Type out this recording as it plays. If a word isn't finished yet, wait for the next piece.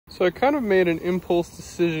So I kind of made an impulse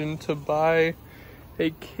decision to buy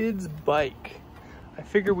a kid's bike. I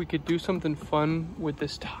figured we could do something fun with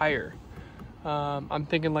this tire. I'm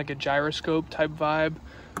thinking like a gyroscope type vibe.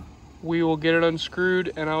 We will get it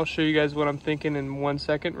unscrewed and I'll show you guys what I'm thinking in 1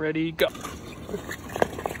 second. Ready, go.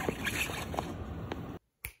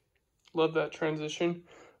 Love that transition.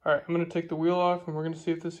 All right, I'm gonna take the wheel off and we're gonna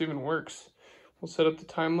see if this even works. We'll set up the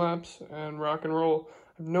time lapse and rock and roll.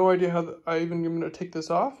 I have no idea how I even am gonna take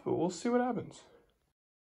this off, but we'll see what happens.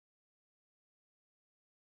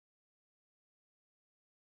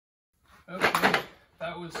 Okay,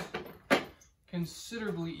 that was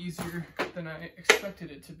considerably easier than I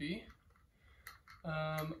expected it to be.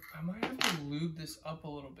 I might have to lube this up a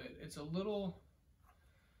little bit. It's a little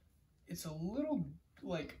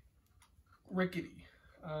like rickety.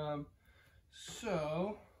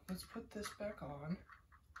 So let's put this back on.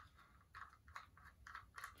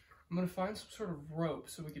 I'm gonna find some sort of rope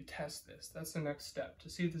so we could test this. That's the next step to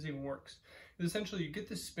see if this even works. Because essentially you get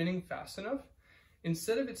this spinning fast enough,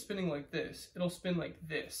 instead of it spinning like this, it'll spin like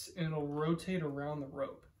this and it'll rotate around the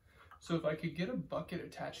rope. So if I could get a bucket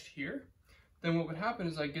attached here, then what would happen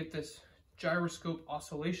is I get this gyroscope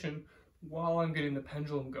oscillation while I'm getting the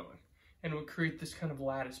pendulum going, and it would create this kind of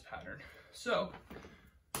lattice pattern. So,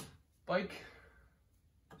 bike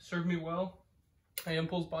served me well. I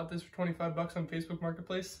impulse bought this for 25 bucks on Facebook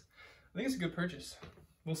Marketplace. I think it's a good purchase.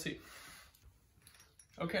 We'll see.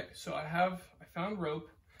 Okay, so I found rope.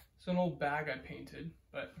 It's an old bag I painted,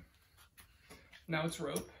 but now it's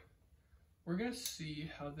rope. We're gonna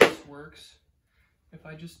see how this works if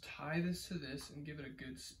I just tie this to this and give it a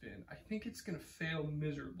good spin. I think it's gonna fail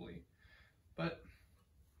miserably, but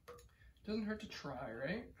it doesn't hurt to try,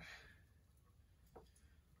 right?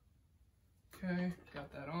 Okay,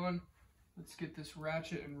 got that on. Let's get this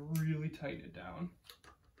ratchet and really tighten it down.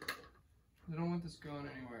 I don't want this going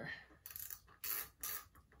anywhere.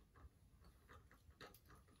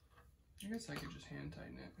 I guess I could just hand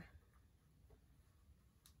tighten it.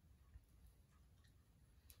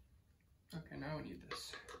 Okay, now we need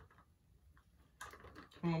this.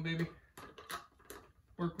 Come on, baby.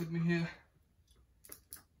 Work with me here.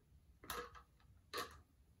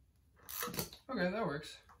 Okay, that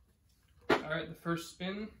works. All right, the first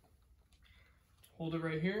spin. Hold it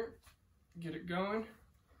right here. Get it going.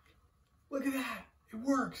 Look at that. It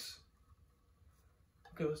works.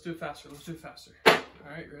 Okay, let's do it faster. Let's do it faster. All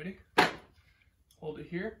right, ready? Hold it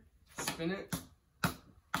here. Spin it.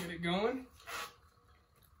 Get it going.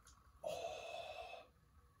 Oh.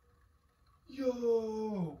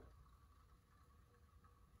 Yo.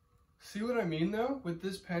 See what I mean though? With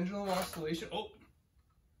this pendulum oscillation. Oh.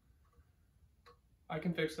 I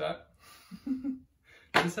can fix that.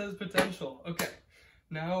 This has potential. Okay.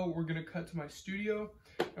 Now we're gonna cut to my studio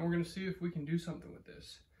and we're gonna see if we can do something with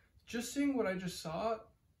this. Just seeing what I just saw,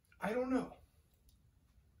 I don't know.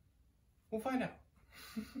 We'll find out.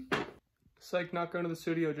 Psych, not going to the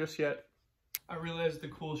studio just yet. I realized the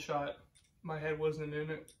cool shot. My head wasn't in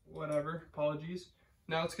it. Whatever, apologies.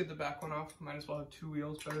 Now let's get the back one off. Might as well have two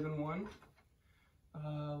wheels, better than one.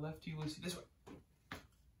 Lefty, loosey, this way.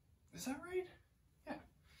 Is that right? Yeah.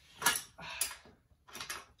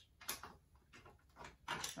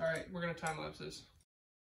 All right, we're gonna time lapse this.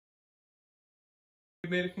 We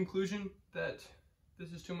made a conclusion that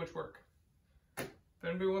this is too much work. If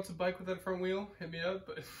anybody wants a bike without a front wheel, hit me up,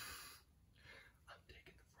 but I'm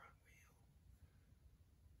taking the front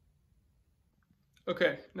wheel.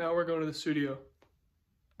 Okay, now we're going to the studio.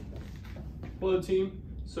 Hello team,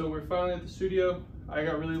 so we're finally at the studio. I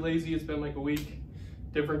got really lazy, it's been like a week.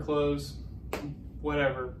 Different clothes,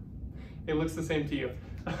 whatever. It looks the same to you.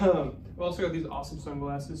 I've also got these awesome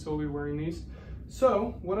sunglasses, so we'll be wearing these.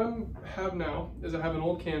 So what I have now is I have an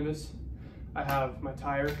old canvas. I have my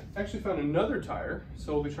tire. I actually found another tire,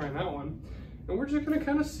 so we'll be trying that one. And we're just gonna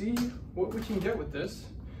kind of see what we can get with this.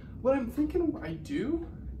 What I'm thinking I do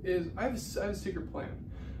is, I have a secret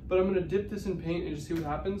plan, but I'm gonna dip this in paint and just see what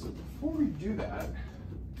happens. Before we do that,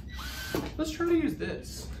 let's try to use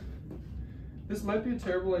this. This might be a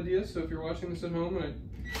terrible idea, so if you're watching this at home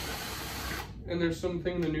and there's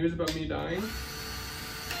something in the news about me dying,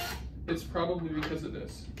 it's probably because of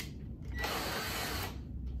this.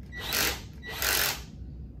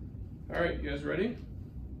 All right, you guys ready?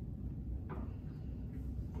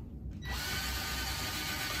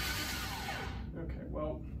 Okay,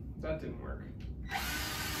 well, that didn't work.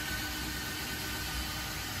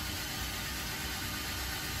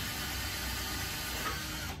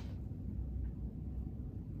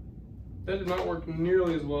 That did not work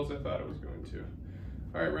nearly as well as I thought it was going to.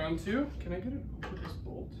 All right, round two. Can I get it over this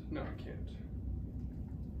bolt? No, I can't.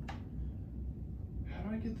 How do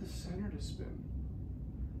do I get the center to spin?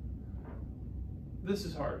 This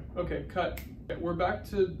is hard. Okay, cut. We're back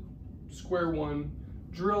to square one.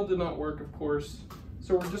 Drill did not work, of course.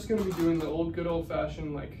 So we're just gonna be doing the old good old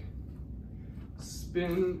fashioned like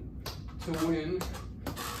spin to win.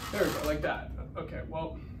 There we go, like that. Okay,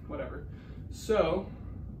 well, whatever. So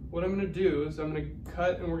what I'm gonna do is I'm gonna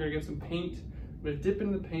cut and we're gonna get some paint. I'm gonna dip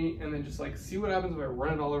into the paint and then just like see what happens if I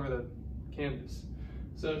run it all over the canvas.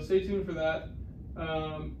 So stay tuned for that.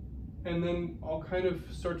 And then I'll kind of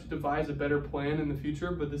start to devise a better plan in the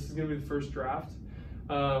future, but this is gonna be the first draft.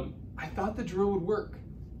 I thought the drill would work.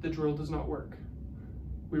 The drill does not work.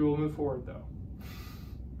 We will move forward though.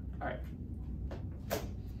 All right.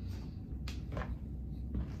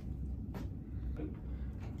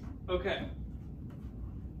 Okay.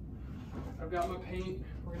 I've got my paint.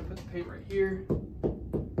 We're gonna put the paint right here.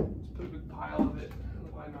 Just put a big pile of it.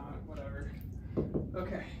 Why not? Whatever.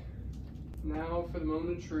 Okay. Now for the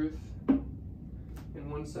moment of truth. In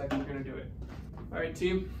 1 second, we're gonna do it. All right,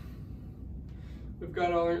 team. We've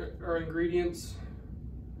got all our ingredients.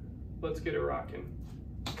 Let's get it rocking.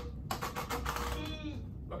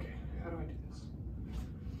 Okay, how do I do this?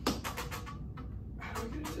 How do I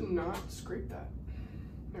get it to not scrape that?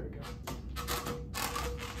 There we go.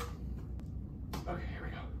 Okay, here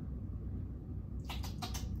we go.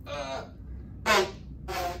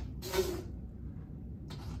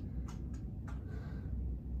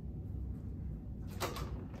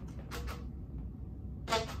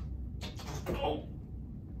 Oh.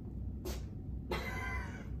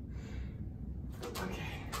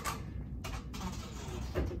 Okay.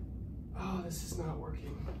 Oh, this is not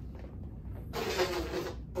working.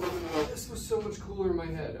 This was so much cooler in my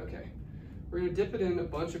head. Okay. We're gonna dip it in a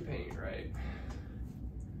bunch of paint, right?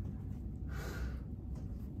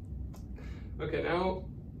 Okay, now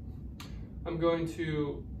I'm going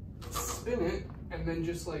to spin it and then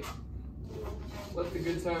just like let the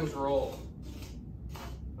good times roll.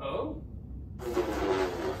 Oh?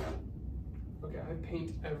 Okay, I have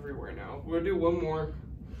paint everywhere now. We're gonna do one more,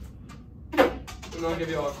 and I'll give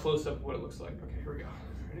you all a close-up of what it looks like. Okay, here we go.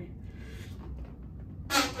 Ready?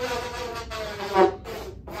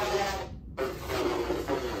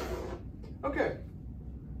 Okay,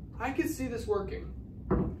 I can see this working.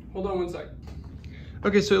 Hold on 1 sec.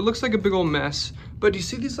 Okay, so it looks like a big old mess, but do you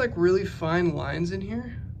see these like really fine lines in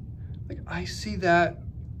here? Like I see that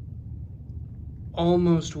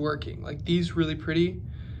almost working. Like these really pretty,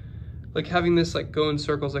 like having this like go in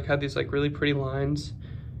circles, like have these like really pretty lines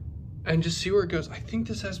and just see where it goes. I think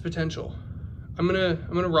this has potential. I'm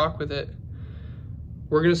gonna rock with it.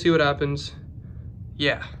 We're gonna see what happens.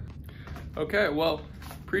 Yeah. Okay, well,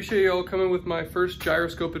 appreciate you all coming with my first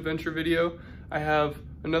gyroscope adventure video. I have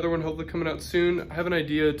another one hopefully coming out soon. I have an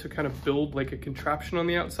idea to kind of build like a contraption on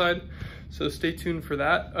the outside, so stay tuned for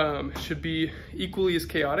that. It should be equally as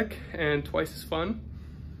chaotic and twice as fun.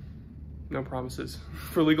 No promises.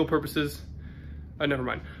 For legal purposes, never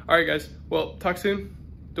mind. All right, guys. Well, talk soon.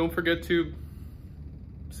 Don't forget to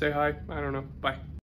say hi. I don't know. Bye.